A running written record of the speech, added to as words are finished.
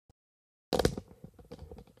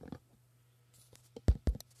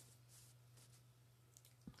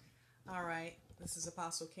All right, this is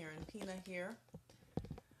Apostle Karen Pina here,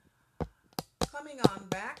 coming on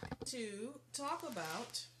back to talk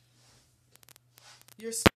about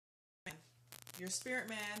your spirit man. Your spirit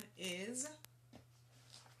man is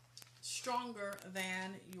stronger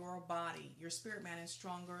than your body. Your spirit man is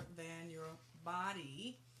stronger than your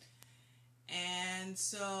body. And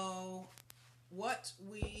so, what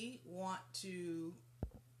we want to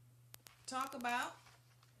talk about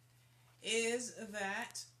is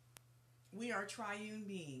that we are triune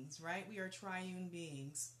beings, right? We are triune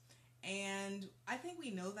beings. And I think we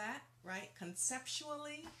know that, right?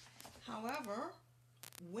 Conceptually. However,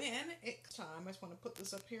 when it's time, I just want to put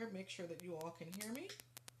this up here, make sure that you all can hear me.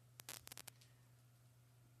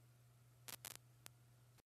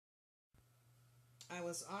 I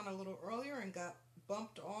was on a little earlier and got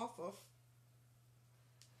bumped off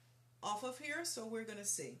of here, so we're going to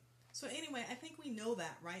see. So anyway, I think we know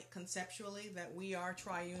that, right? Conceptually, that we are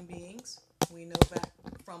triune beings. We know that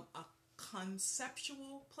from a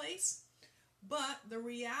conceptual place. But the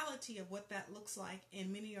reality of what that looks like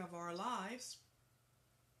in many of our lives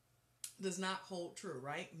does not hold true,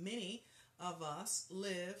 right? Many of us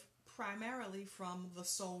live primarily from the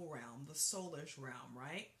soul realm, the soulish realm,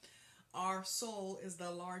 right? Our soul is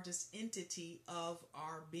the largest entity of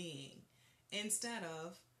our being instead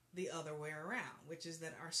of the other way around, which is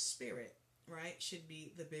that our spirit, right, should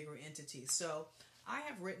be the bigger entity. So I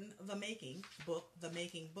have written The Making Book, The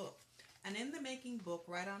Making Book. And in The Making Book,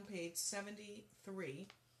 right on page 73,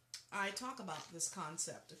 I talk about this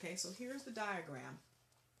concept. Okay, so here's the diagram.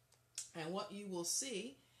 And what you will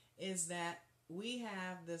see is that we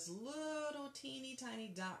have this little teeny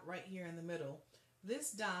tiny dot right here in the middle.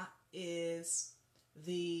 This dot is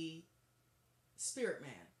the spirit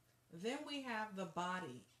man. Then we have the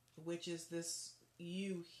body, which is this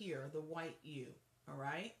U here, the white U, all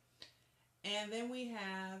right? And then we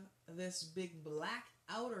have this big black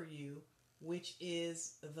outer U, which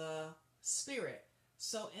is the spirit.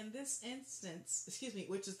 So in this instance,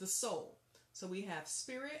 which is the soul. So we have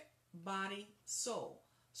spirit, body, soul.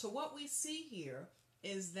 So what we see here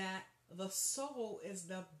is that the soul is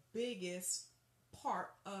the biggest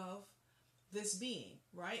part of this being,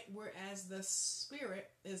 right? Whereas the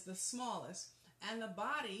spirit is the smallest, and the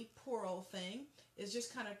body, poor old thing, is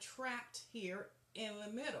just kind of trapped here in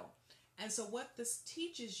the middle. And so what this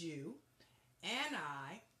teaches you and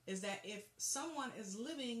I is that if someone is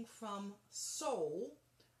living from soul,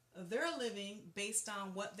 they're living based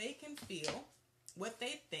on what they can feel, what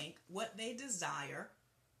they think, what they desire.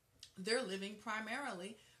 They're living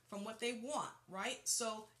primarily from what they want, right?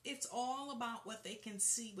 So it's all about what they can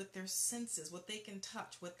see with their senses, what they can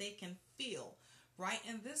touch, what they can feel, right?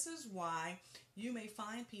 And this is why you may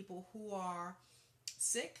find people who are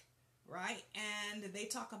sick, right? And they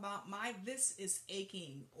talk about my this is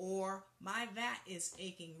aching or my that is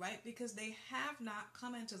aching, right? Because they have not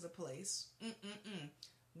come into the place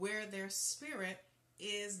where their spirit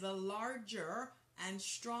is the larger and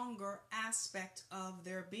stronger aspect of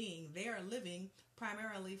their being. They are living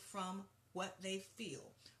primarily from what they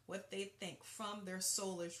feel, what they think, from their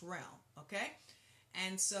soulish realm, okay?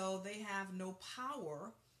 And so they have no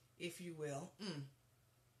power, if you will,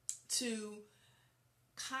 to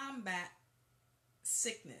combat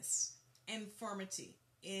sickness, infirmity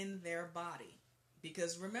in their body.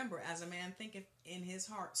 Because remember, as a man thinketh in his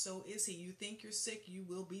heart, so is he. You think you're sick, you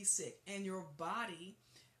will be sick. And your body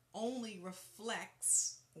only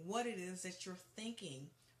reflects what it is that you're thinking,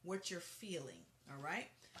 what you're feeling, all right?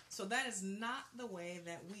 So that is not the way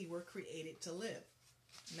that we were created to live.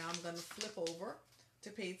 Now I'm going to flip over to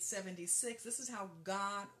page 76. This is how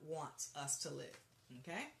God wants us to live,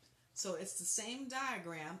 okay? So it's the same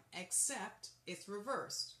diagram, except it's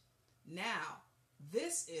reversed. Now,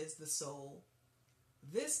 this is the soul,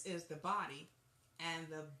 this is the body, and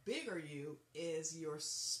the bigger you is your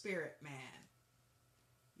spirit man.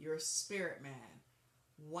 Your spirit man.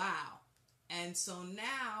 Wow. And so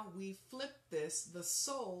now we flip this. The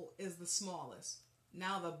soul is the smallest.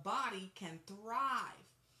 Now the body can thrive.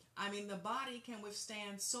 I mean, the body can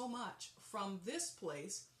withstand so much from this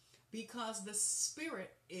place because the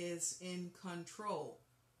spirit is in control.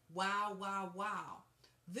 Wow, wow, wow.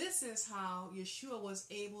 This is how Yeshua was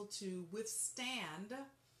able to withstand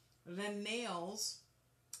the nails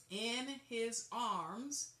in his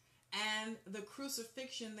arms and the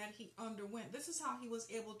crucifixion that he underwent. This is how he was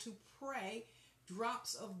able to pray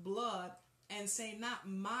drops of blood and say, not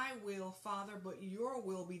my will, Father, but your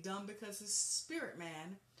will be done, because his spirit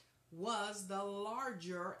man was the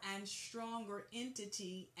larger and stronger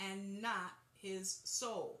entity and not his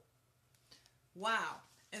soul. Wow.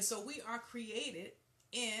 And so we are created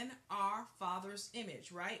in our Father's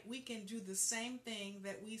image, right? We can do the same thing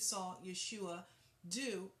that we saw Yeshua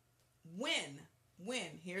do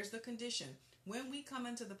here's the condition, when we come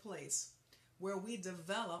into the place where we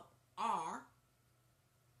develop our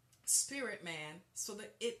spirit man so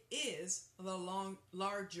that it is the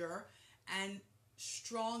larger and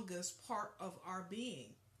strongest part of our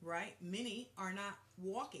being, right? Many are not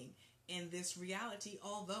walking in this reality,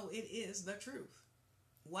 although it is the truth.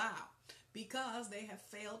 Wow. Because they have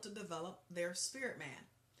failed to develop their spirit man.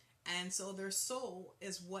 And so their soul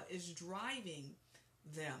is what is driving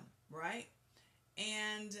them, right?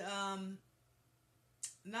 And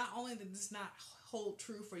not only did this not hold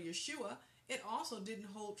true for Yeshua, it also didn't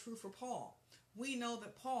hold true for Paul. We know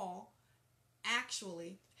that Paul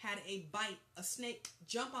actually had a snake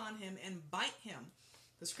jump on him and bite him.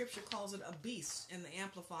 The scripture calls it a beast in the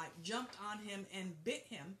Amplified. Jumped on him and bit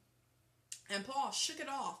him. And Paul shook it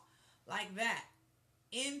off like that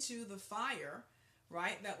into the fire,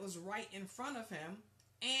 right, that was right in front of him.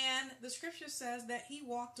 And the scripture says that he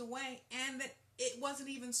walked away and that it wasn't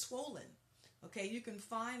even swollen. Okay, you can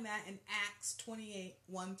find that in Acts 28,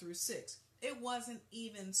 1 through 6. It wasn't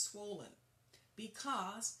even swollen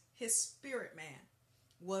because his spirit man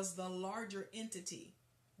was the larger entity.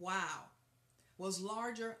 Wow. Was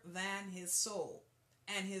larger than his soul.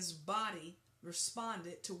 And his body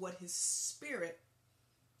responded to what his spirit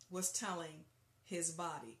was telling his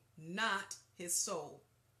body, not his soul.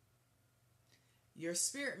 Your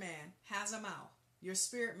spirit man has a mouth. Your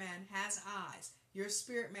spirit man has eyes. Your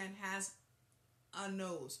spirit man has a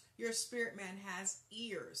nose. Your spirit man has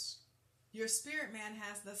ears. Your spirit man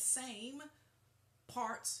has the same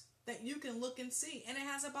parts that you can look and see, and it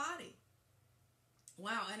has a body.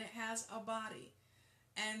 Wow, and it has a body.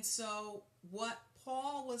 And so what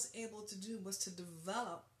Paul was able to do was to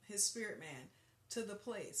develop his spirit man to the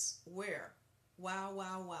place where,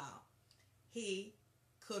 wow, he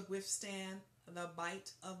could withstand the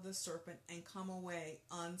bite of the serpent and come away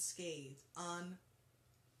unscathed,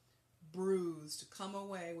 unbruised, come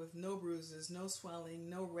away with no bruises, no swelling,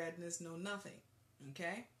 no redness, no nothing.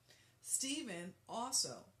 Okay? Stephen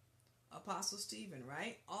also, Apostle Stephen,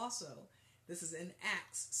 right? Also, this is in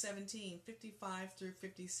Acts 17, 55 through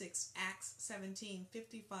 56. Acts 17,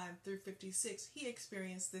 55 through 56. He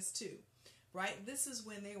experienced this too, right? This is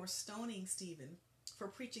when they were stoning Stephen for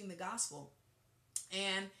preaching the gospel.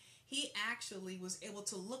 And he actually was able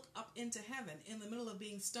to look up into heaven in the middle of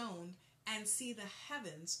being stoned and see the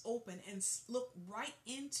heavens open and look right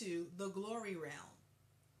into the glory realm.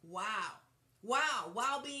 Wow. Wow.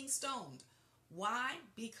 While being stoned. Why?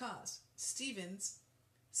 Because Stephen's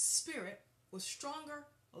spirit was stronger,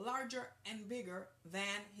 larger, and bigger than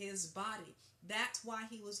his body. That's why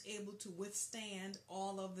he was able to withstand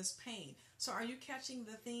all of this pain. So are you catching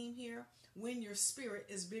the theme here? When your spirit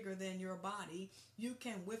is bigger than your body, you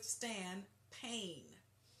can withstand pain.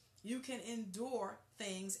 You can endure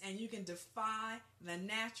things and you can defy the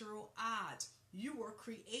natural odds. You were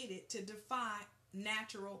created to defy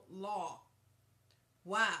natural law.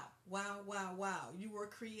 Wow. You were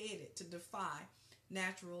created to defy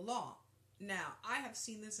natural law. Now, I have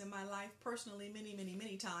seen this in my life personally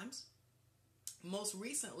many times. Most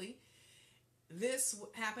recently, this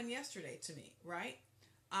happened yesterday to me, right?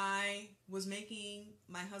 I was making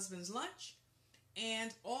my husband's lunch,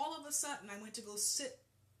 and all of a sudden I went to go sit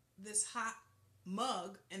this hot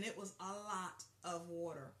mug, and it was a lot of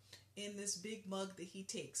water in this big mug that he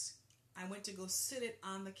takes. I went to go sit it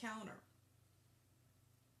on the counter.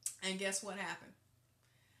 And guess what happened?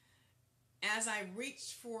 As I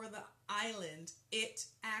reached for the island, it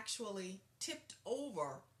actually tipped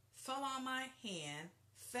over, fell on my hand,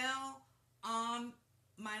 fell on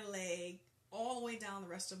my leg, all the way down the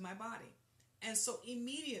rest of my body. And so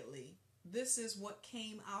immediately, this is what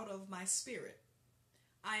came out of my spirit.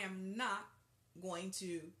 I am not going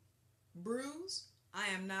to bruise. I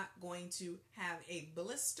am not going to have a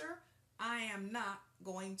blister. I am not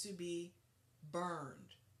going to be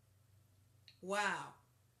burned. Wow.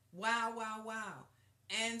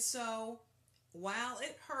 And so, while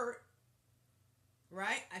it hurt,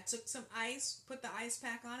 right, I took some ice, put the ice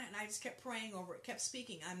pack on it, and I just kept praying over it, kept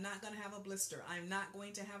speaking. I'm not going to have a blister. I'm not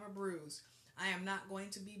going to have a bruise. I am not going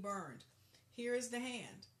to be burned. Here is the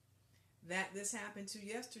hand that this happened to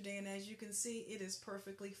yesterday, and as you can see, it is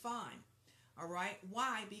perfectly fine. All right?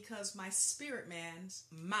 Why? Because my spirit man's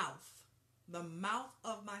mouth, the mouth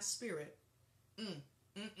of my spirit,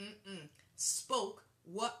 spoke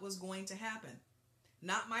what was going to happen.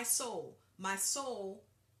 Not my soul. My soul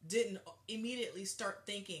didn't immediately start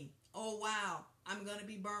thinking, oh wow, I'm going to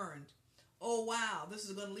be burned. Oh wow, this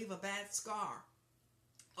is going to leave a bad scar.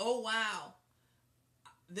 Oh wow,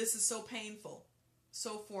 this is so painful,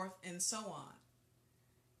 so forth and so on.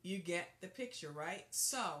 You get the picture, right?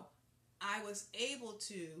 So I was able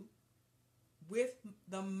to, with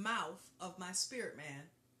the mouth of my spirit man,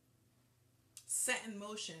 set in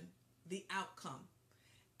motion the outcome.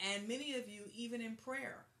 And many of you, even in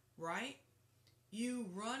prayer, right? You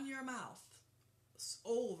run your mouth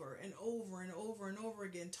over and over and over and over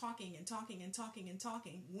again, talking and talking and talking and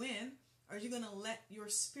talking. When are you going to let your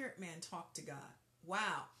spirit man talk to God?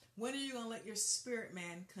 Wow. When are you going to let your spirit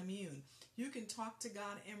man commune? You can talk to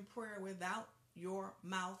God in prayer without your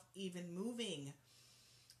mouth even moving.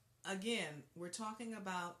 Again, we're talking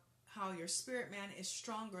about how your spirit man is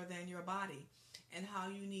stronger than your body, and how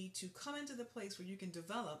you need to come into the place where you can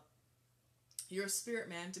develop your spirit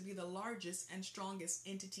man to be the largest and strongest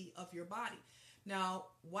entity of your body. Now,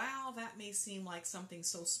 while that may seem like something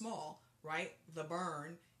so small, right, the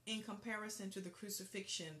burn, in comparison to the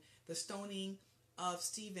crucifixion, the stoning of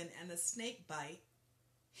Stephen, and the snake bite,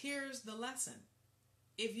 here's the lesson.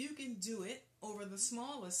 If you can do it over the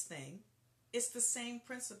smallest thing, it's the same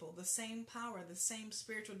principle, the same power, the same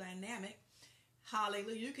spiritual dynamic.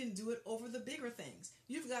 Hallelujah. You can do it over the bigger things.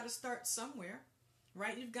 You've got to start somewhere,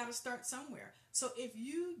 right? You've got to start somewhere. So if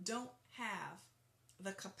you don't have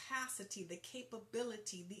the capacity, the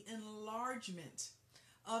capability, the enlargement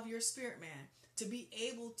of your spirit man to be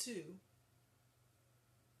able to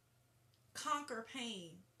conquer pain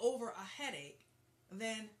over a headache,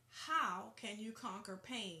 then how can you conquer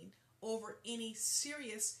pain over any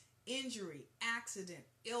serious injury, accident,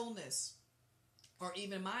 illness, or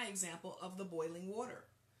even my example of the boiling water,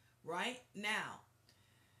 right? Now,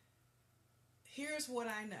 here's what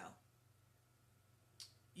I know.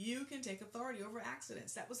 You can take authority over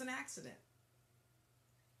accidents. That was an accident.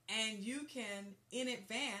 And you can, in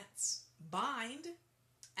advance, bind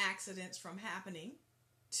accidents from happening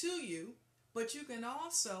to you, but you can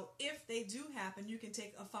also, if they do happen, you can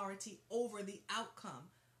take authority over the outcome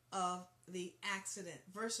of the accident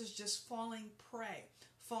versus just falling prey,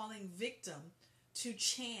 falling victim to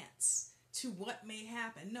chance, to what may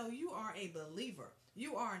happen. No, you are a believer.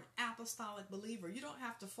 You are an apostolic believer. You don't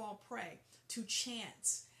have to fall prey to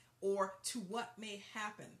chance or to what may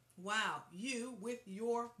happen. Wow, you with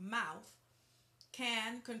your mouth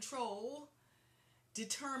can control,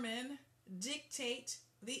 determine, dictate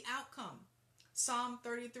the outcome. Psalm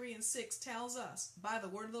 33:6 tells us, by the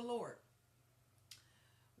word of the Lord,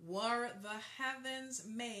 were the heavens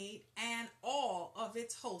made and all of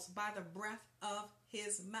its hosts by the breath of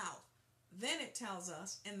his mouth. Then it tells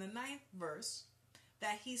us in the 9th verse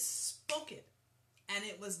that he spoke it and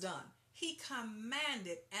it was done. He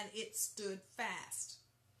commanded and it stood fast.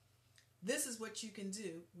 This is what you can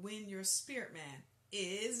do when your spirit man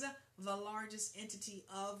is the largest entity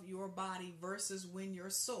of your body versus when your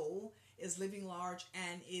soul is living large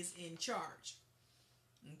and is in charge.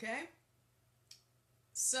 Okay?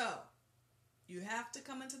 So, you have to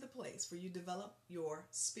come into the place where you develop your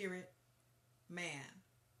spirit man,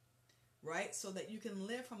 right? So that you can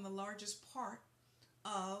live from the largest part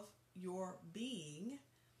of your being,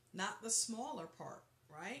 not the smaller part,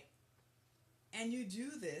 right? And you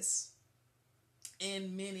do this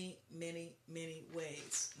in many, many, many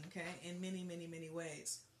ways, okay? In many, many, many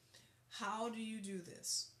ways. How do you do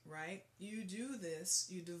this, right? You do this,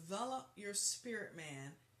 you develop your spirit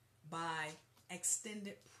man by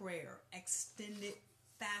extended prayer, extended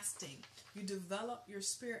fasting. You develop your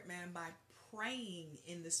spirit man by praying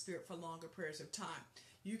in the spirit for longer periods of time.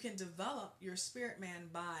 You can develop your spirit man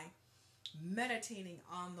by meditating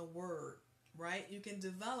on the word, right? You can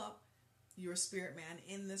develop your spirit man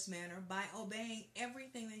in this manner by obeying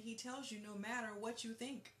everything that he tells you, no matter what you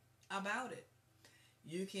think about it.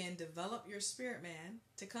 You can develop your spirit man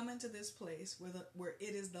to come into this place where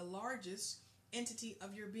it is the largest entity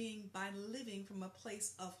of your being by living from a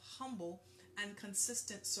place of humble and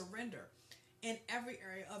consistent surrender in every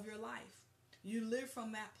area of your life. You live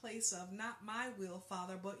from that place of not my will,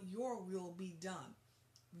 Father, but your will be done.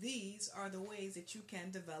 These are the ways that you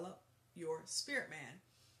can develop your spirit man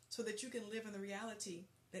so that you can live in the reality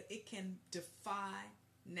that it can defy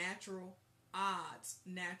natural odds,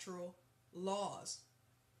 natural laws.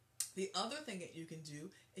 The other thing that you can do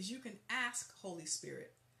is you can ask Holy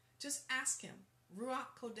Spirit. Just ask him,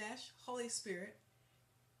 Ruach Kodesh, Holy Spirit,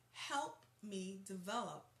 help me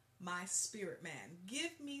develop my spirit man.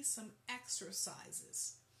 Give me some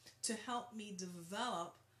exercises to help me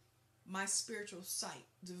develop my spiritual sight,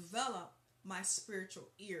 develop my spiritual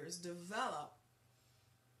ears, develop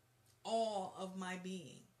all of my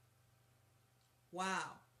being.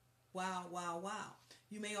 Wow, wow, wow, wow.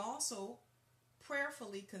 You may also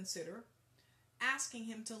prayerfully consider asking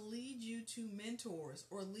him to lead you to mentors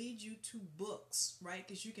or lead you to books, right?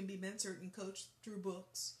 Because you can be mentored and coached through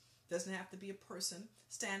books. Doesn't have to be a person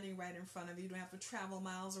standing right in front of you. You don't have to travel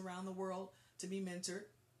miles around the world to be mentored.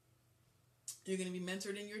 You're going to be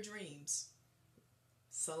mentored in your dreams.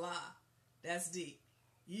 Salah. That's deep.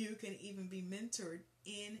 You can even be mentored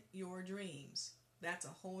in your dreams. That's a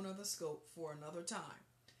whole nother scope for another time.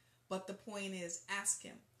 But the point is, ask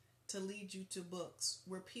him to lead you to books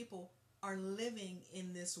where people are living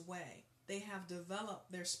in this way. They have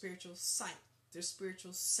developed their spiritual sight, their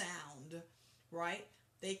spiritual sound, right?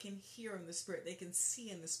 They can hear in the spirit. They can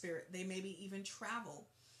see in the spirit. They maybe even travel,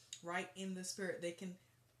 right, in the spirit. They can,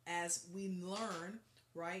 as we learn,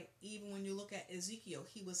 right, even when you look at Ezekiel,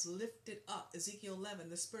 he was lifted up. Ezekiel 11,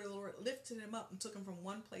 the Spirit of the Lord lifted him up and took him from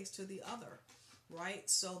one place to the other, right?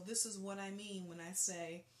 So this is what I mean when I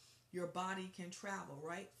say your body can travel,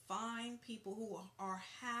 right? Find people who are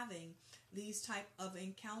having these type of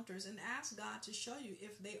encounters and ask God to show you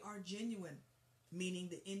if they are genuine, meaning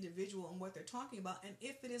the individual and what they're talking about, and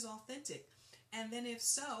if it is authentic. And then if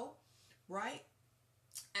so, right,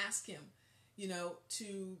 ask him,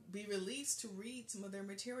 to be released to read some of their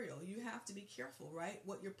material. You have to be careful, right,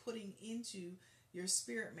 what you're putting into your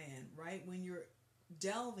spirit man, right, when you're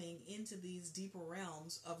delving into these deeper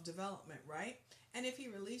realms of development, right? And if he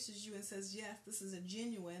releases you and says, yes, this is a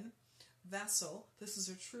genuine vessel, this is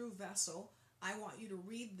a true vessel, I want you to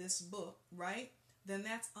read this book, right? Then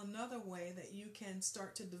that's another way that you can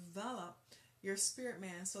start to develop your spirit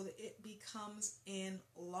man so that it becomes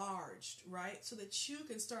enlarged, right? So that you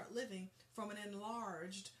can start living from an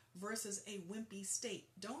enlarged versus a wimpy state.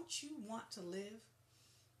 Don't you want to live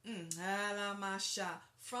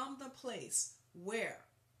from the place where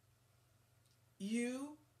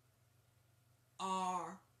you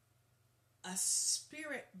are a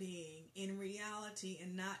spirit being in reality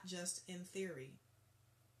and not just in theory?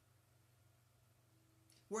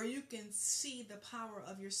 Where you can see the power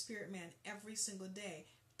of your spirit man every single day,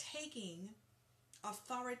 taking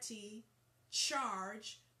authority,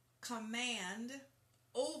 charge, command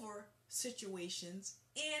over situations,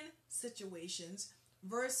 in situations,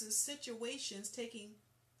 versus situations taking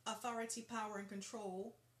authority, power, and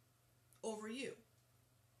control over you.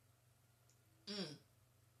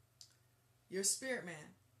 Your spirit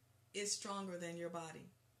man is stronger than your body.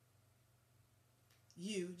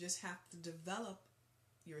 You just have to develop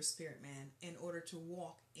your spirit man in order to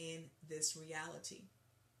walk in this reality.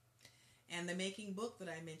 And the making book that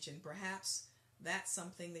I mentioned, perhaps that's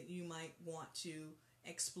something that you might want to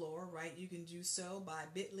explore, right? You can do so by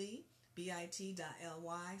bit.ly,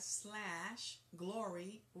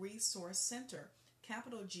 bit.ly/Glory Resource Center.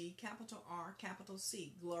 Capital G, capital R, capital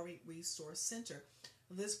C, Glory Resource Center.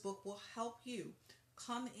 This book will help you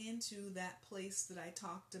come into that place that I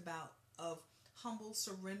talked about of humble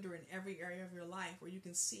surrender in every area of your life, where you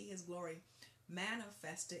can see his glory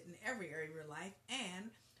manifested in every area of your life,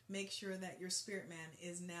 and make sure that your spirit man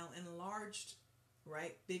is now enlarged,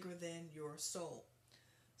 right? Bigger than your soul.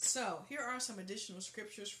 So here are some additional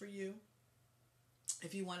scriptures for you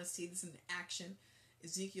if you want to see this in action.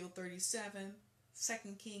 Ezekiel 37, 2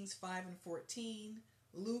 Kings 5 and 14,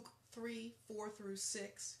 Luke 3, 4 through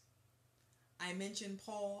 6. I mentioned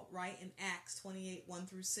Paul, right, in Acts 28, 1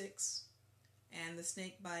 through 6. And the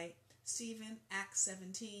snake bite, Stephen, Acts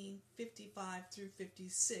 17, 55 through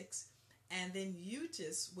 56. And then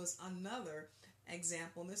Eutychus was another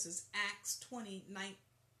example. This is Acts 1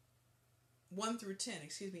 through 10,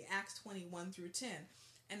 Acts 21 through 10.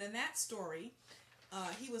 And in that story,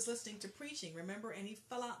 he was listening to preaching, remember? And he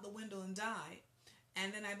fell out the window and died.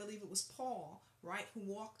 And then I believe it was Paul, right, who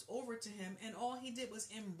walked over to him, and all he did was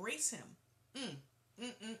embrace him.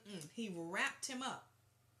 He wrapped him up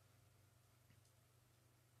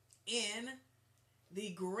in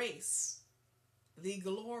the grace, the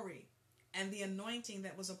glory, and the anointing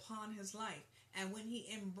that was upon his life. And when he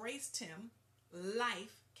embraced him,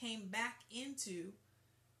 life came back into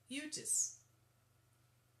Eutychus,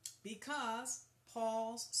 because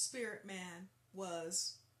Paul's spirit man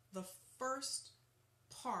was the first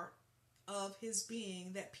part of his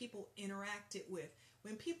being that people interacted with.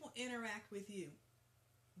 When people interact with you,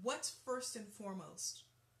 what's first and foremost?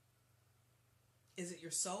 Is it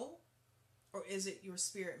your soul, or is it your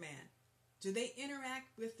spirit man? Do they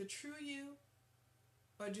interact with the true you,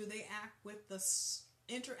 or do they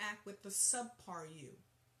interact with the subpar you,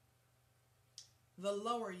 the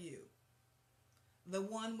lower you, the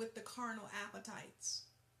one with the carnal appetites?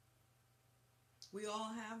 We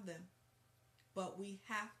all have them, but we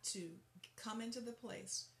have to come into the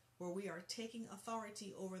place where we are taking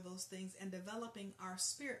authority over those things and developing our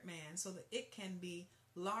spirit man so that it can be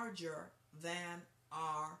larger than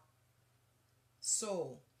our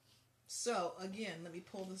soul. So again, let me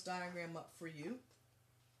pull this diagram up for you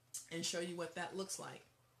and show you what that looks like.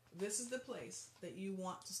 This is the place that you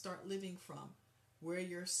want to start living from, where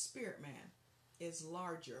your spirit man is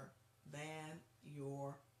larger than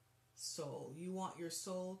your soul. You want your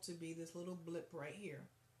soul to be this little blip right here.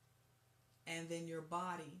 And then your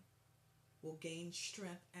body will gain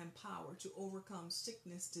strength and power to overcome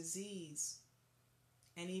sickness, disease,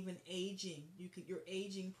 and even aging. Your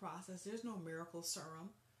aging process. There's no miracle serum.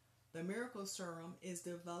 The miracle serum is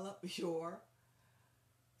develop your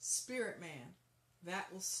spirit man.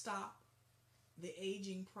 That will stop the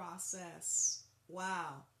aging process.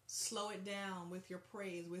 Wow. Slow it down with your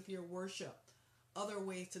praise, with your worship. Other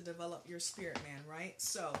ways to develop your spirit man, right?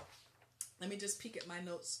 So let me just peek at my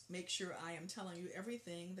notes, make sure I am telling you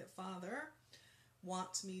everything that Father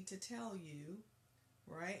wants me to tell you,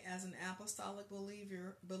 right? As an apostolic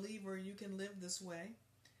believer, you can live this way.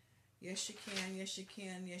 Yes, you can. Yes, you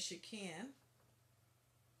can. Yes, you can.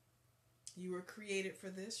 You were created for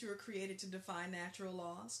this. You were created to defy natural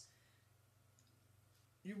laws.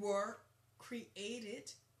 You were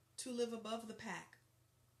created to live above the pack,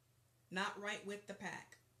 not right with the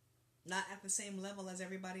pack, not at the same level as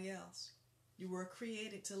everybody else. You were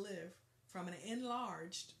created to live from an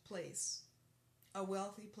enlarged place, a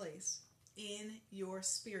wealthy place, in your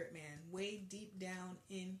spirit man, way deep down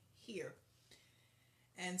in here.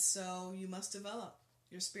 And so you must develop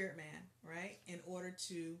your spirit man, right, in order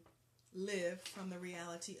to live from the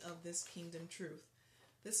reality of this kingdom truth.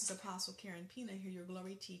 This is Apostle Karen Pina here, your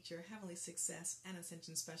glory teacher, heavenly success and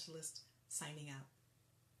ascension specialist, signing out.